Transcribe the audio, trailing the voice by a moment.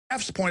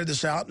pointed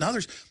this out, and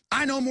others.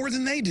 I know more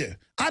than they do.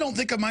 I don't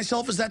think of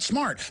myself as that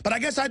smart. But I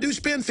guess I do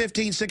spend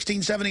 15,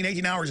 16, 17,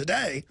 18 hours a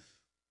day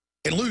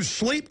and lose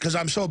sleep because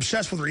I'm so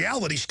obsessed with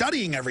reality,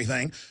 studying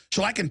everything,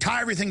 so I can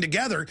tie everything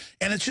together.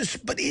 And it's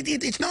just, but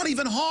it's not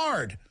even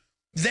hard.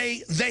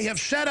 They have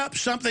set up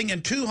something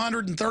in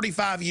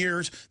 235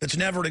 years that's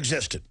never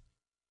existed,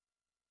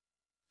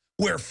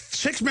 where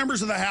 6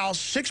 members of the House,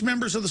 6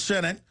 members of the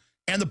Senate,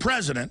 and the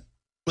president,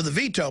 with the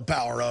veto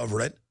power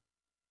over it,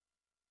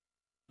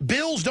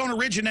 bills don't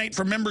originate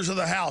from members of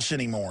the House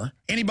anymore.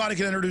 Anybody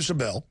can introduce a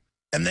bill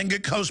and then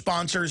get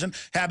co-sponsors and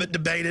have it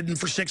debated, and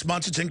for 6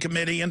 months it's in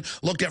committee and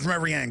looked at from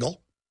every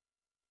angle.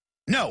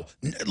 No,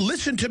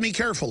 listen to me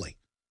carefully.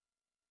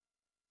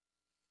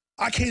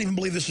 I can't even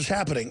believe this is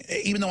happening,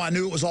 even though I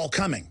knew it was all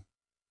coming.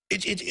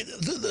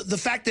 The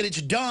fact that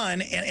it's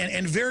done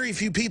and very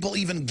few people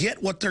even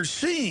get what they're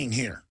seeing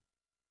here.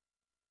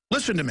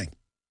 Listen to me.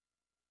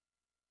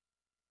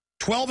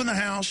 12 in the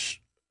House,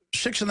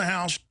 6 in the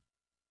House,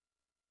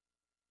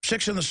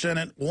 6 in the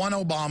Senate, 1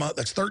 Obama,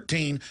 that's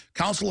 13,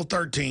 Council of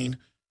 13,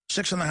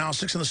 6 in the House,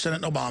 6 in the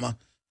Senate, and Obama,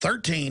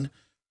 13.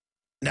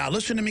 Now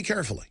listen to me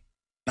carefully.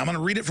 Now I'm going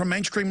to read it from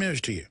mainstream news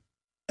to you.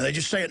 And they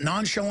just say it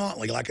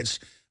nonchalantly, like it's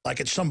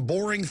some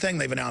boring thing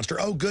they've announced, or,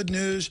 oh, good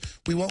news,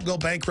 we won't go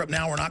bankrupt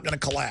now, we're not going to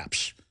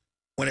collapse,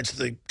 when it's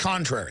the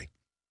contrary.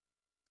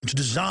 It's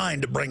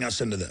designed to bring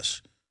us into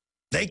this.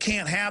 They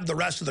can't have the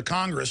rest of the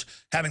Congress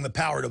having the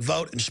power to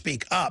vote and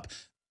speak up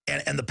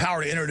and the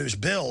power to introduce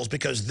bills,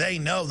 because they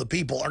know the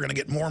people are going to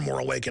get more and more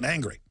awake and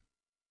angry.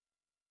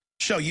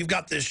 So you've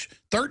got this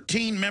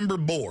 13-member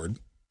board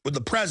with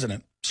the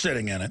president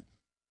sitting in it.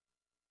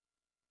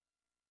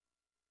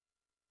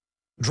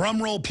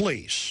 Drum roll,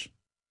 please.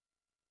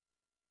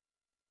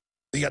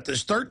 You got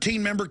this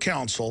 13-member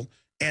council,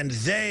 and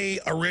they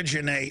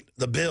originate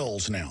the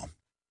bills now.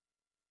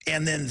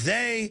 And then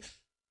they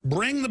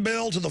bring the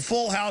bill to the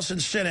full House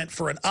and Senate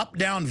for an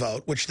up-down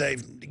vote, which they,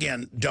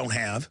 again, don't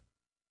have.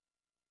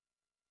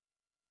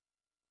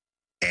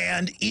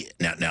 And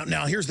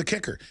now here's the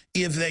kicker.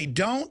 If they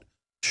don't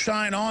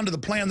sign on to the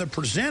plan they're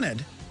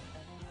presented,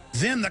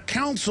 then the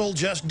council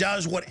just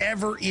does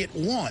whatever it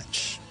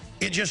wants.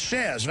 It just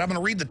says, and I'm going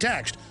to read the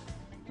text,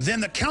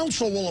 then the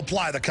council will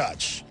apply the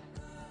cuts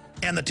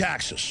and the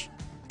taxes.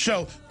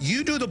 So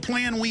you do the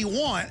plan we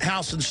want,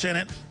 House and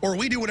Senate, or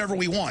we do whatever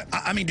we want.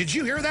 I mean, did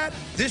you hear that?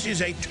 This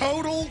is a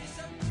total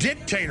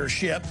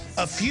dictatorship,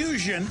 a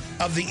fusion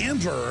of the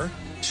emperor,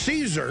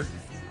 Caesar,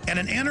 and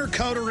an inner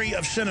coterie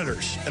of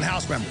senators and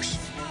House members.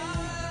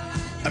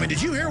 I mean, did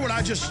you hear what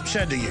I just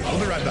said to you? I'll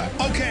be right back.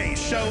 Okay,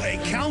 so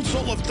a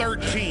council of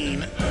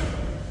 13, an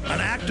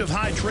act of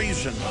high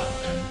treason,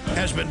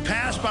 has been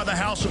passed by the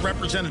House of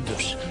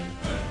Representatives.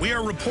 We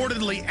are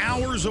reportedly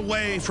hours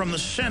away from the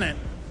Senate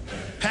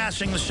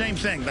passing the same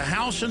thing. The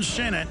House and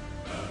Senate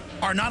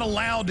are not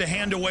allowed to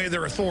hand away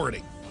their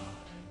authority,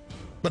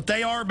 but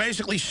they are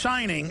basically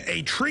signing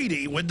a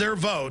treaty with their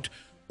vote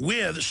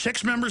with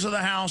 6 members of the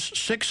House,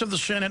 6 of the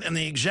Senate, and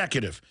the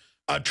executive.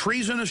 A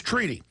treasonous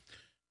treaty.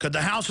 Could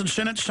the House and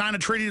Senate sign a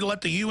treaty to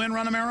let the UN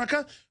run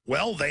America?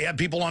 Well, they have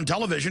people on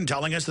television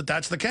telling us that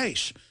that's the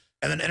case.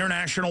 And that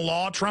international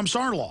law trumps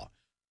our law.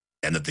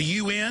 And that the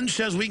UN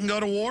says we can go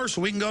to war, so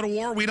we can go to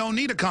war. We don't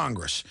need a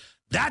Congress.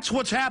 That's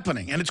what's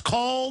happening. And it's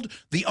called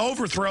the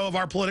overthrow of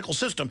our political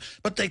system.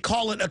 But they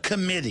call it a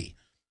committee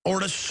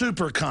or a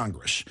super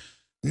Congress.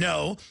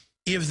 No,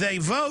 if they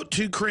vote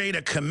to create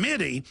a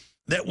committee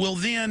that will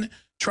then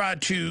try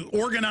to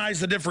organize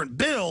the different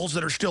bills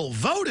that are still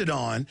voted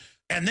on,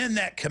 and then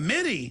that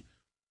committee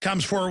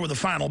comes forward with a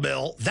final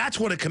bill, that's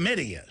what a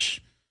committee is.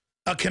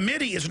 A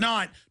committee is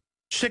not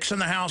 6 in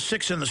the House,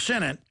 6 in the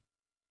Senate,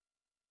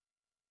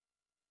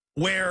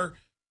 where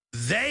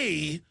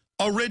they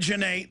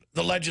originate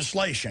the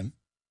legislation.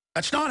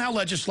 That's not how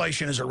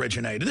legislation is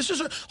originated. This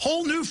is a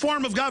whole new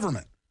form of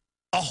government,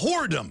 a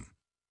whoredom,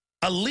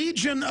 a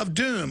legion of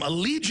doom, a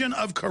legion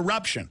of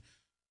corruption.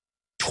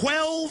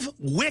 12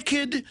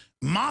 wicked,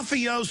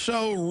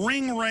 mafioso,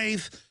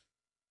 ringwraith,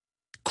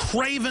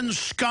 craven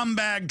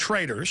scumbag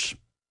traitors.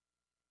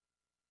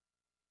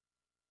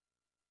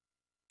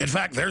 In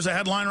fact, there's a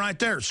headline right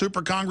there.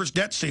 Super Congress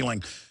debt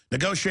ceiling.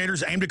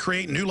 Negotiators aim to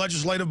create new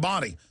legislative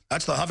body.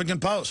 That's the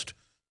Huffington Post.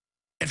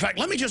 In fact,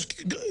 let me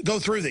just go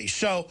through these.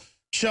 So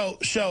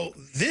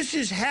this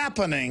is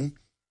happening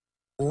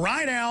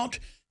right out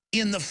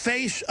in the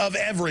face of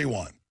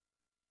everyone.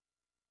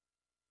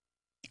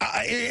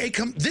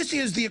 This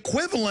is the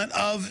equivalent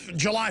of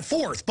July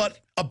 4th, but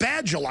a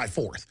bad July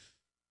 4th.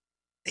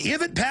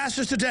 If it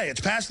passes today,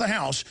 it's passed the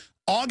House,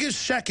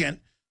 August 2nd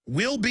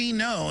will be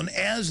known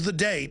as the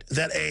date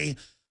that a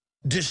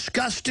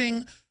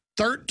disgusting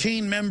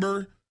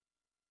 13-member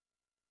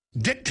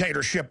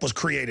dictatorship was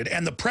created.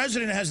 And the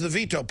president has the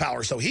veto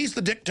power. So he's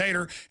the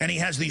dictator, and he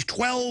has these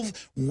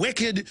 12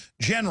 wicked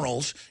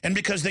generals. And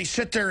because they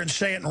sit there and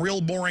say it in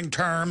real boring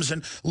terms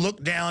and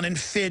look down and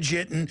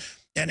fidget and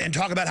and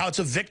talk about how it's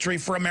a victory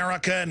for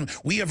America and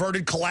we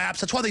averted collapse.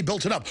 That's why they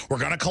built it up. We're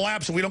going to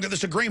collapse if we don't get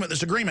this agreement.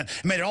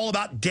 It made it all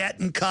about debt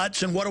and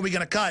cuts and what are we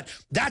going to cut.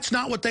 That's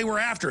not what they were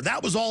after.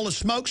 That was all a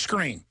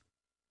smokescreen.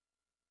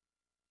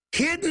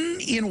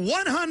 Hidden in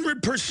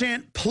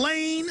 100%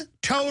 plain,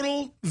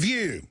 total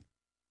view.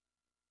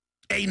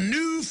 A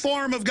new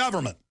form of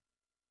government.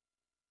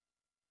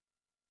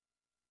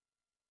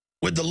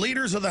 With the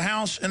leaders of the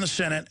House and the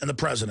Senate and the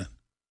President.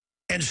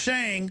 And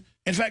saying,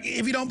 in fact,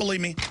 if you don't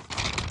believe me,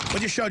 we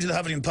just showed you the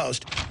Huffington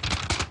Post.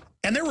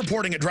 And they're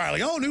reporting it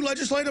dryly. Oh, new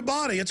legislative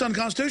body. It's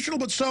unconstitutional,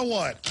 but so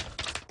what?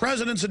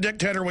 President's a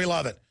dictator. We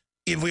love it.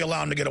 If we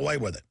allow him to get away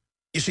with it.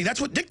 You see,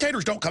 that's what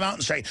dictators don't come out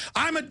and say.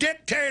 I'm a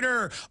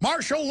dictator.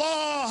 Martial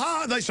law.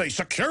 Ha. They say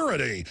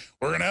security.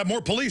 We're going to have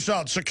more police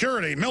out.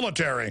 Security.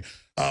 Military.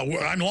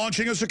 I'm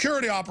launching a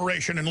security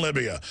operation in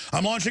Libya.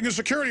 I'm launching a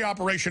security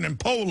operation in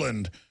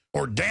Poland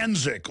or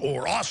Danzig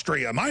or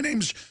Austria. My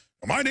name's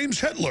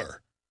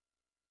Hitler.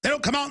 They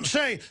don't come out and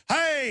say,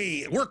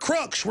 hey, we're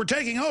crooks, we're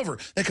taking over.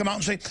 They come out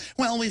and say,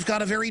 well, we've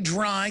got a very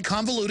dry,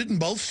 convoluted, and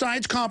both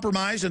sides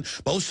compromised, and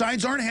both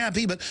sides aren't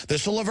happy, but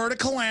this will avert a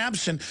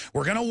collapse, and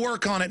we're going to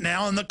work on it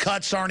now, and the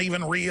cuts aren't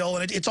even real,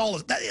 and it's all,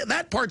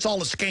 that part's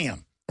all a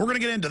scam. We're going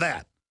to get into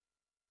that.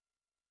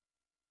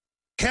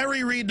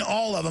 Kerry Reid and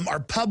all of them are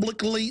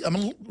publicly, I'm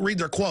going to read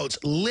their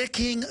quotes,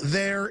 licking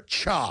their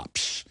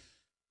chops,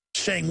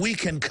 saying we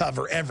can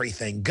cover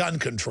everything, gun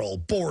control,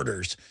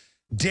 borders,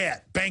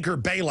 debt, banker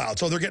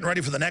bailouts. Oh, they're getting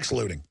ready for the next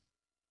looting.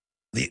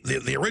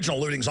 The original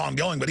looting's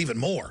ongoing, but even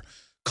more.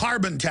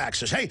 Carbon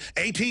taxes. Hey,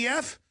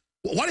 ATF?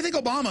 Why do you think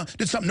Obama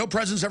did something no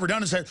president's ever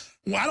done and said,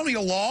 well, I don't need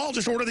a law. I'll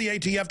just order the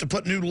ATF to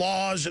put new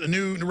laws,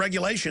 new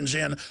regulations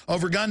in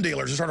over gun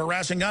dealers and start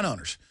harassing gun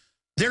owners.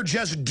 They're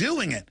just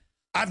doing it.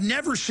 I've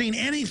never seen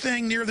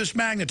anything near this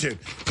magnitude.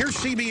 Here's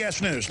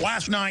CBS News.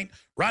 Last night,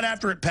 right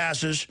after it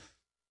passes,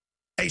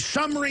 a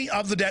summary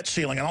of the debt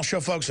ceiling. And I'll show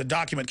folks a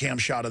document cam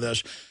shot of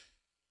this.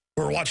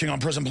 We're watching on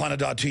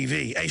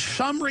prisonplanet.tv. A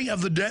summary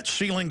of the debt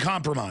ceiling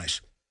compromise.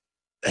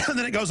 And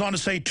then it goes on to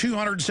say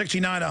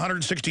 269,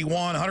 161,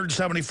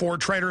 174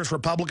 traitors,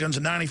 Republicans,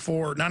 and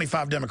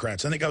 95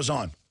 Democrats. And it goes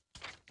on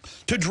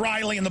to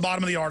dryly in the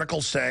bottom of the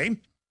article say,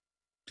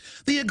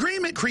 the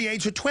agreement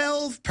creates a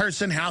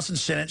 12-person House and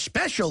Senate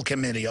special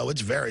committee. Oh,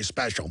 it's very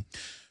special.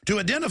 To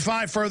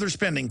identify further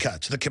spending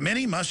cuts. The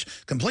committee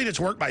must complete its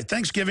work by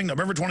Thanksgiving,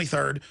 November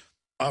 23rd.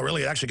 Oh,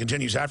 really, it actually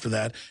continues after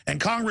that. And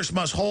Congress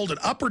must hold an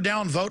up or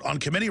down vote on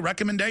committee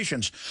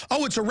recommendations.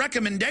 Oh, it's a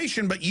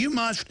recommendation, but you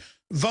must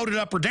vote it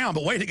up or down.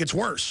 But wait, it gets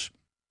worse.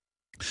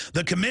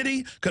 The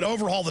committee could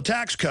overhaul the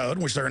tax code,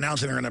 which they're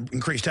announcing they're going to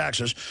increase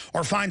taxes,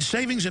 or find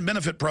savings and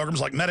benefit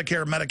programs like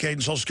Medicare, Medicaid,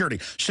 and Social Security.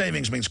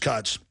 Savings means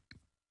cuts.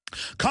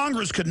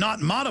 Congress could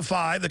not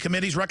modify the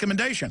committee's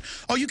recommendation.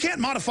 Oh, you can't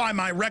modify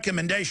my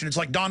recommendation. It's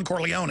like Don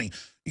Corleone.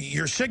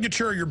 Your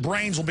signature, your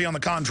brains will be on the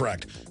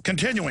contract.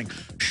 Continuing.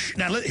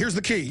 Now, here's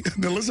the key.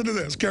 Now, listen to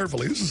this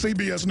carefully. This is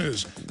CBS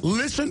News.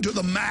 Listen to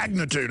the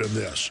magnitude of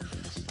this.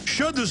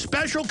 Should the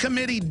special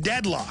committee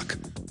deadlock,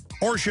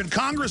 or should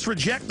Congress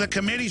reject the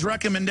committee's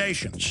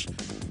recommendations,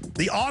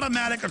 the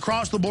automatic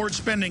across-the-board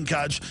spending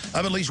cuts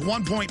of at least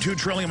 $1.2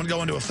 trillion would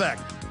go into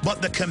effect.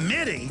 But the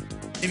committee,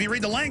 if you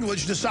read the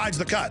language, decides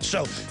the cuts.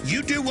 So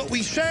you do what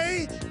we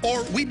say,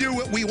 or we do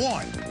what we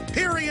want.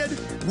 Period.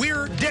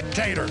 We're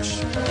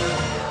dictators.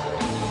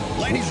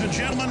 Ladies and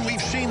gentlemen,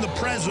 we've seen the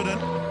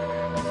president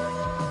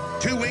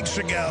 2 weeks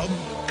ago,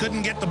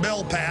 couldn't get the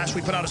bill passed.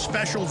 We put out a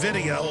special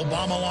video,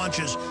 Obama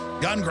launches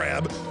gun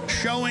grab,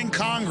 showing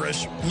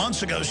Congress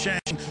months ago saying,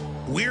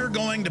 we're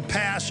going to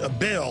pass a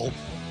bill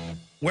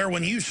where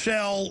when you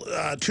sell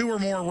 2 or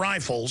more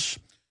rifles,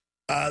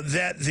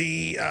 that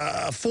the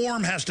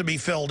form has to be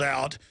filled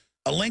out,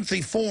 a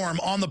lengthy form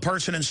on the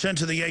person and sent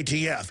to the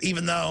ATF,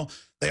 even though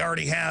they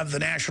already have the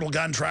National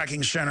Gun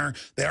Tracking Center.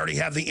 They already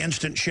have the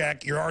instant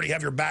check. You already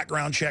have your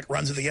background check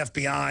runs at the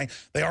FBI.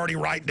 They already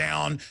write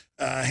down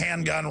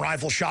handgun,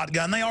 rifle,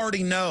 shotgun. They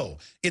already know.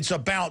 It's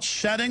about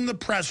setting the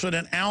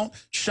precedent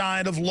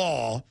outside of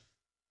law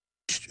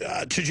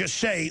to just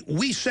say,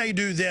 we say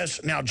do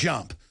this, now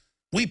jump.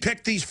 We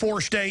pick these 4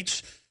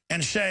 states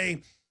and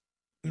say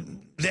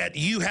that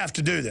you have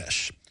to do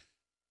this.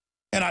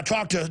 And I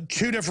talked to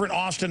 2 different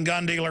Austin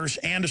gun dealers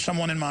and to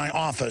someone in my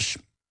office.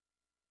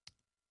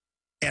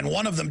 And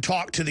one of them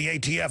talked to the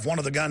ATF, one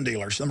of the gun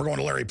dealers. Then we're going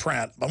to Larry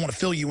Pratt. I want to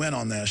fill you in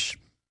on this.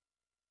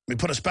 We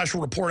put a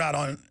special report out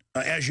on,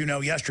 as you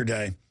know,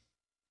 yesterday.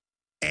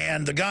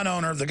 And the gun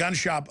owner, the gun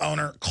shop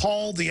owner,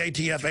 called the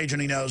ATF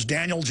agent he knows,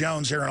 Daniel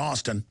Jones here in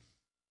Austin,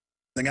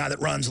 the guy that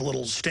runs the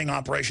little sting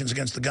operations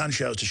against the gun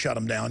shows to shut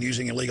them down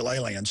using illegal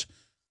aliens.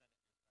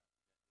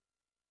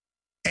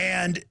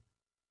 And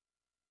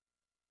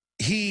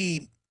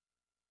he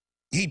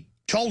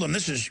told him,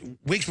 this is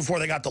weeks before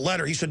they got the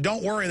letter, he said,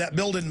 don't worry, that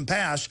bill didn't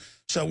pass,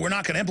 so we're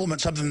not going to implement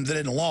something that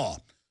isn't law.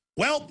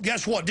 Well,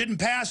 guess what? Didn't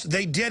pass.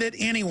 They did it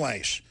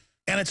anyways.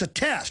 And it's a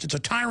test. It's a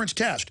tyrant's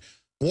test.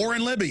 War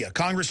in Libya.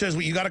 Congress says,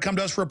 well, you got to come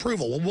to us for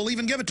approval. Well, we'll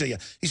even give it to you.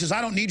 He says,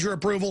 I don't need your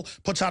approval.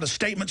 Puts out a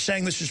statement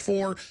saying this is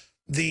for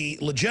the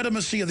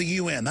legitimacy of the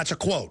UN. That's a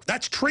quote.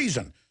 That's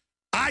treason.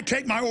 I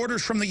take my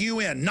orders from the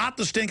UN, not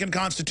the stinking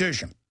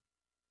Constitution.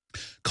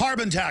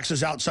 Carbon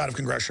taxes outside of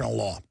congressional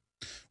law.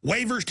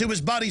 Waivers to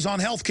his buddies on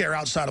health care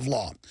outside of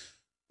law.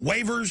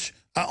 Waivers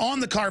on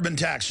the carbon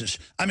taxes.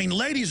 I mean,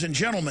 ladies and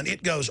gentlemen,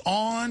 it goes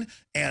on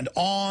and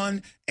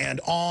on and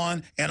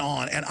on and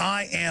on. And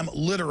I am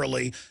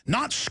literally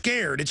not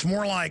scared. It's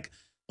more like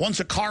once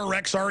a car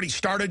wreck's already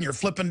started and you're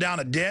flipping down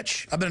a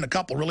ditch. I've been in a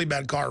couple really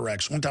bad car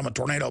wrecks. One time a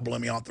tornado blew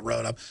me off the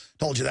road. I've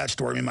told you that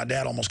story. Me and my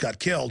dad almost got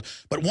killed.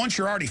 But once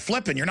you're already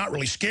flipping, you're not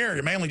really scared.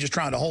 You're mainly just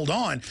trying to hold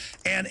on.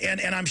 And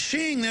I'm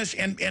seeing this,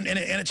 and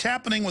it's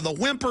happening with a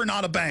whimper,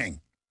 not a bang.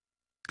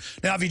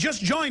 Now, if you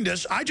just joined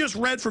us, I just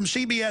read from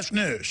CBS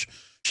News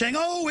saying,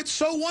 oh, it's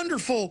so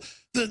wonderful.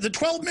 The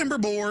 12-member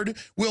board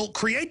will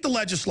create the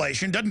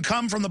legislation. Doesn't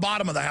come from the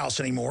bottom of the House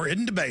anymore.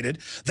 Isn't debated.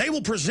 They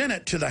will present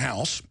it to the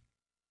House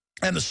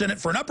and the Senate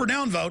for an up or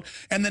down vote.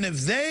 And then if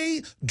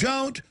they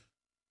don't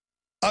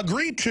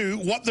agree to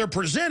what they're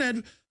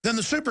presented, then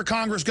the Super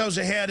Congress goes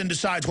ahead and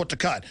decides what to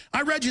cut.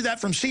 I read you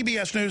that from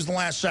CBS News in the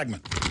last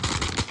segment.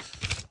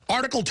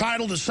 Article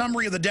titled, A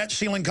Summary of the Debt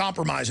Ceiling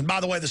Compromise. And by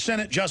the way, the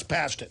Senate just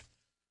passed it.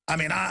 I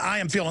mean, I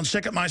am feeling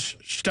sick at my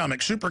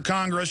stomach. Super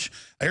Congress,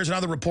 here's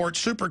another report,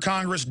 Super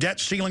Congress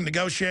debt ceiling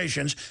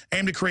negotiations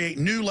aim to create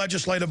new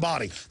legislative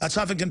body. That's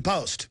Huffington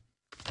Post.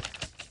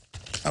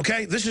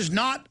 Okay, this is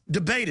not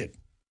debated.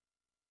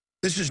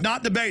 This is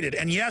not debated.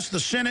 And yes, the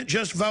Senate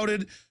just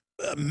voted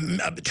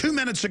 2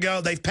 minutes ago.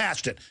 They've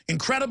passed it.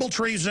 Incredible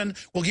treason.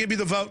 We'll give you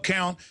the vote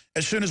count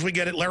as soon as we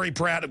get it. Larry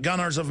Pratt of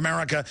Gunners of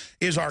America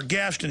is our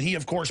guest, and he,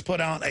 of course,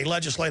 put out a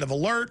legislative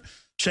alert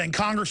saying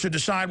Congress should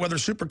decide whether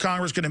Super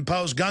Congress can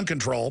impose gun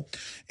control.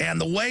 And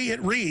the way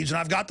it reads, and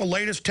I've got the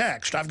latest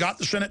text, I've got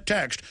the Senate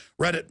text,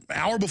 read it an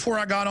hour before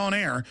I got on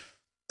air.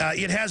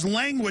 It has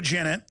language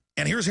in it,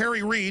 and here's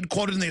Harry Reid,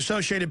 quoted in the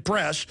Associated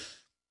Press,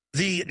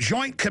 the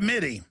Joint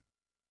Committee,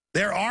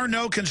 there are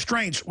no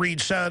constraints, Reid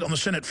said on the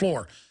Senate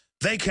floor.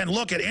 They can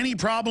look at any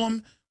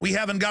problem we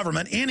have in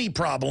government, any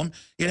problem.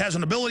 It has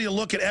an ability to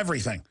look at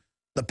everything.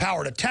 The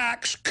power to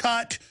tax,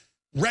 cut,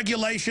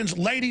 regulations.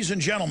 Ladies and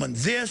gentlemen,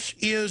 this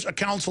is a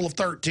Council of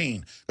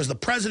 13 because the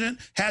president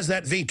has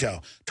that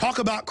veto. Talk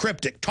about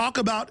cryptic. Talk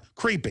about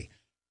creepy.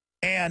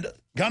 And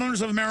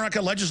Gunners of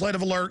America,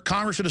 legislative alert,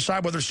 Congress should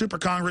decide whether Super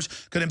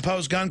Congress could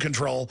impose gun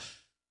control.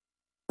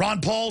 Ron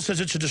Paul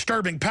says it's a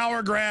disturbing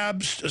power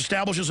grab,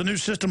 establishes a new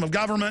system of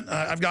government.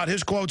 I've got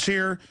his quotes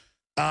here.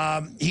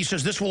 He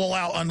says this will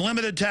allow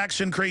unlimited tax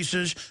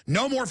increases,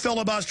 no more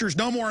filibusters,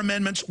 no more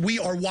amendments. We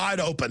are wide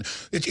open.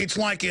 It's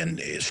like in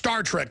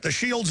Star Trek. The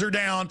shields are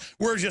down.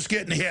 We're just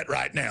getting hit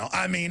right now.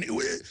 I mean,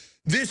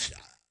 this,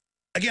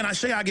 again, I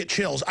say I get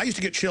chills. I used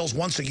to get chills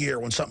once a year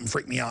when something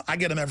freaked me out. I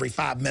get them every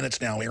 5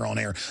 minutes now here on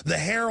air. The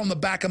hair on the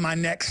back of my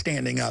neck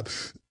standing up.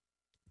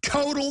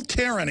 Total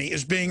tyranny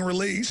is being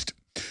released.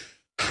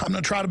 I'm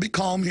going to try to be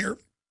calm here,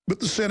 but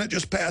the Senate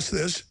just passed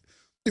this.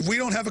 If we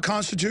don't have a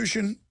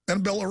Constitution and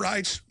a Bill of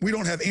Rights, we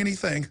don't have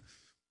anything.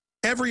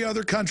 Every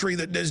other country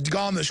that has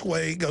gone this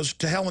way goes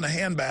to hell in a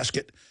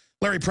handbasket.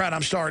 Larry Pratt,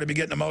 I'm sorry to be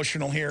getting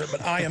emotional here,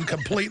 but I am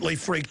completely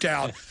freaked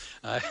out.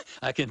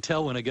 I can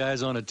tell when a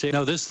guy's on a table.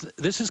 No, this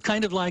is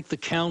kind of like the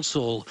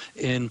council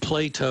in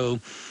Plato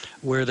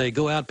where they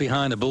go out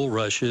behind the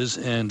bulrushes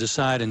and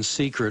decide in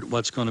secret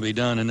what's going to be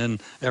done, and then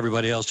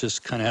everybody else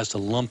just kind of has to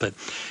lump it.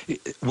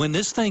 When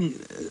this thing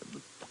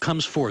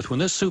comes forth, when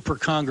this Super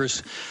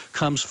Congress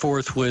comes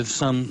forth with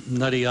some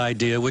nutty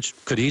idea, which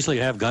could easily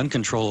have gun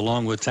control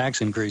along with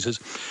tax increases,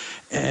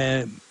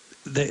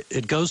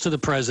 it goes to the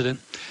president.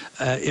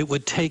 It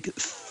would take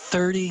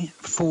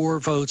 34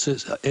 votes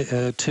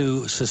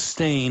to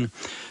sustain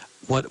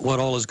what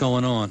all is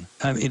going on.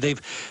 I mean,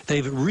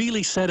 they've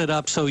really set it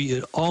up so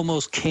you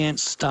almost can't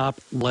stop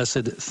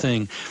blessed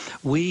thing.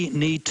 We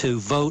need to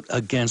vote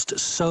against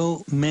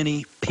so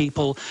many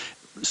people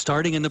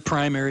starting in the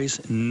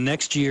primaries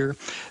next year.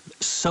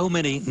 So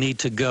many need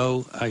to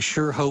go. I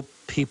sure hope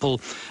people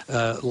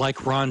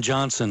like Ron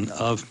Johnson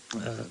of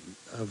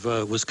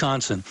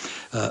Wisconsin,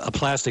 a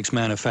plastics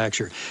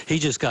manufacturer. He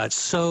just got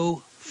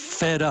so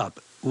fed up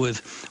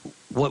with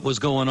what was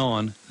going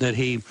on that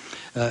he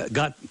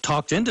got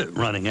talked into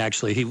running,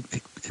 actually. He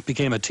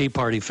became a Tea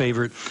Party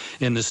favorite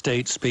in the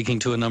state, speaking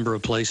to a number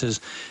of places,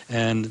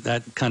 and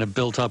that kind of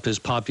built up his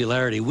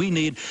popularity. We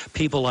need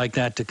people like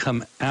that to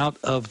come out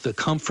of the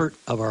comfort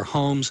of our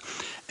homes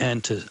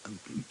and to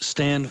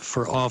stand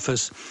for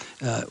office.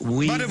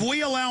 But if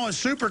we allow a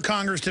Super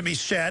Congress to be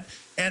set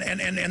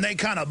and they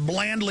kind of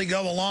blandly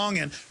go along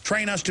and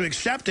train us to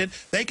accept it,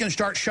 they can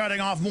start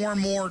shutting off more and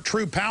more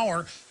true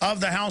power of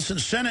the House and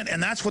Senate,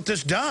 and that's what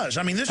this does.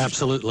 I mean, this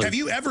absolutely. Have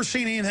you ever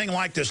seen anything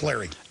like this,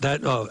 Larry?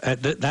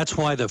 That's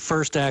why the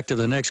first act of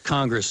the next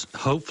Congress,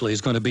 hopefully,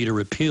 is going to be to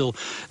repeal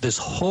this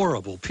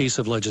horrible piece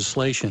of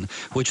legislation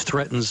which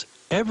threatens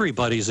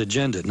everybody's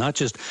agenda, not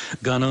just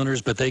gun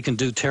owners, but they can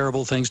do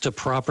terrible things to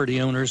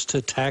property owners,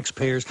 to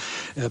taxpayers,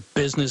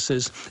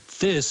 businesses.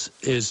 This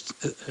is,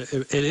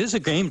 it is a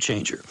game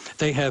changer.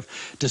 They have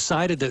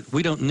decided that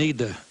we don't need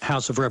the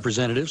House of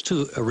Representatives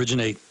to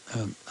originate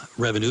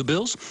revenue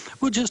bills.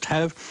 We'll just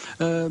have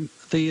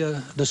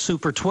the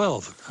Super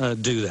 12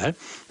 do that.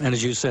 And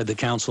as you said, the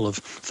Council of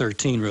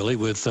 13, really,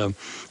 with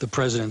the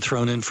president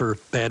thrown in for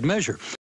bad measure.